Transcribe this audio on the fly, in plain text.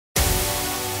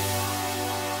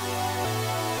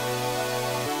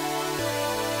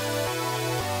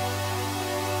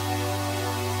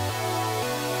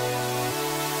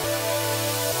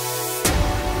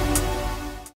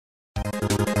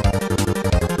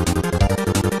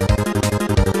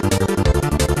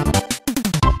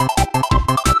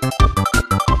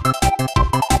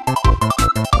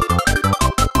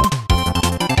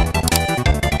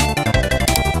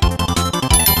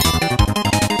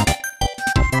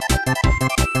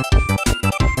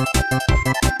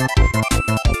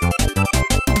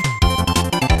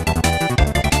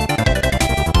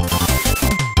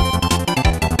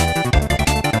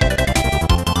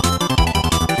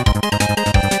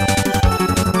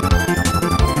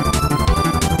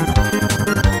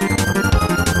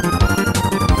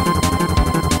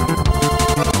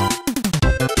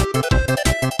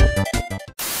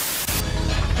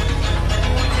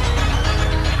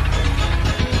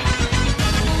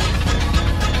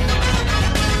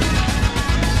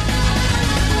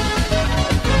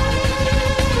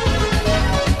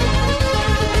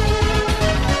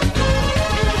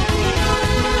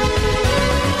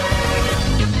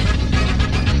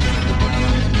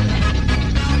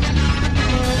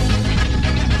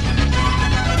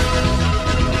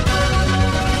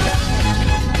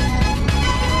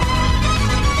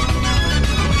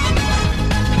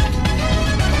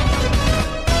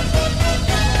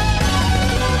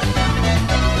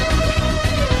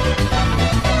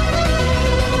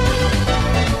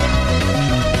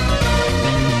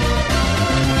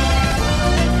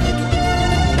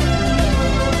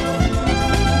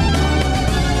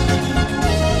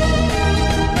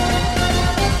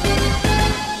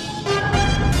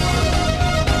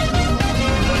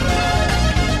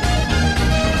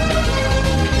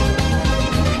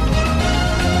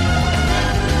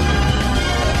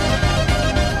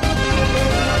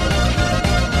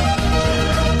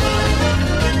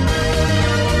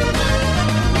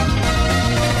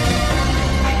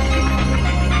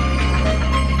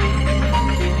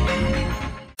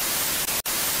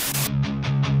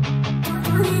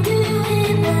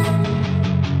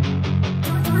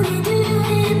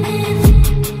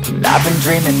I've been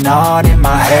dreaming on in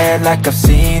my head like I've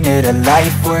seen it. A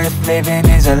life worth living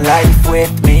is a life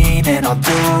with meaning. I'll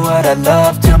do what I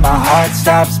love till my heart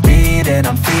stops beating.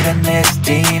 I'm feeding this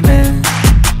demon.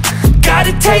 Got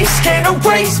a taste, can't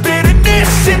erase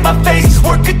bitterness in my face.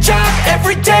 Work a job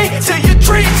every day till your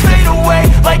dreams fade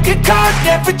away. Like a card,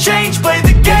 never change, play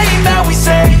the game that we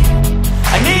say.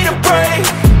 I need a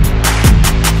break.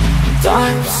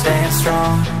 I'm staying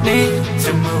strong, need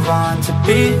to move on to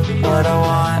be what I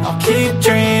want. I'll keep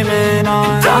dreaming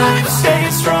on. I'm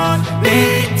staying strong,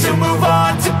 need to move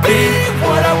on to be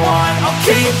what I want. I'll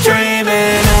keep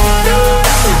dreaming on.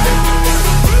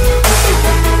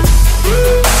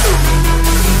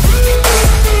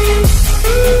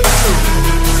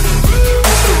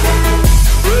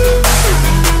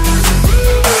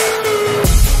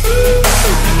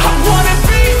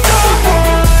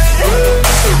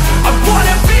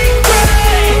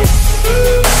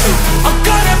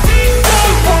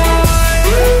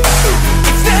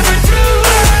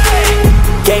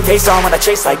 Face on when I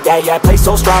chase like that, yeah, I play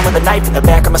so strong with a knife in the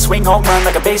back. I'ma swing home run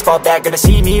like a baseball bat. Gonna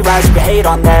see me rise, you can hate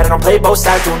on that. I don't play both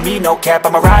sides, doing me no cap.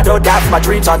 I'ma ride or die for my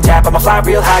dreams on tap. I'ma fly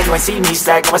real high, you ain't see me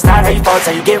slack. No, it's not how you fall, it's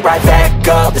how you get right back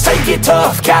up. That's how you get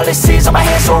tough. Calluses on my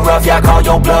hands so rough, yeah, I call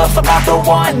your bluff. I'm not the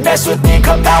one, mess with me and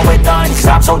come out with none. Cause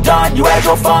I'm so done, you had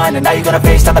your fun. And now you're gonna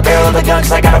face down the barrel of the gun.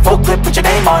 Cause I got a full clip, put your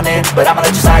name on it. But I'ma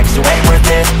let you slide cause you ain't worth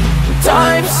it.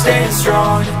 I'm staying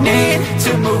strong, need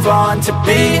to move on to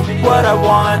be what I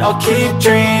want. I'll keep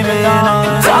dreaming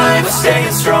on. I'm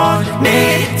staying strong,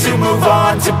 need to move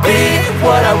on to be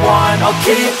what I want. I'll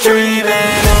keep dreaming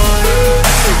on.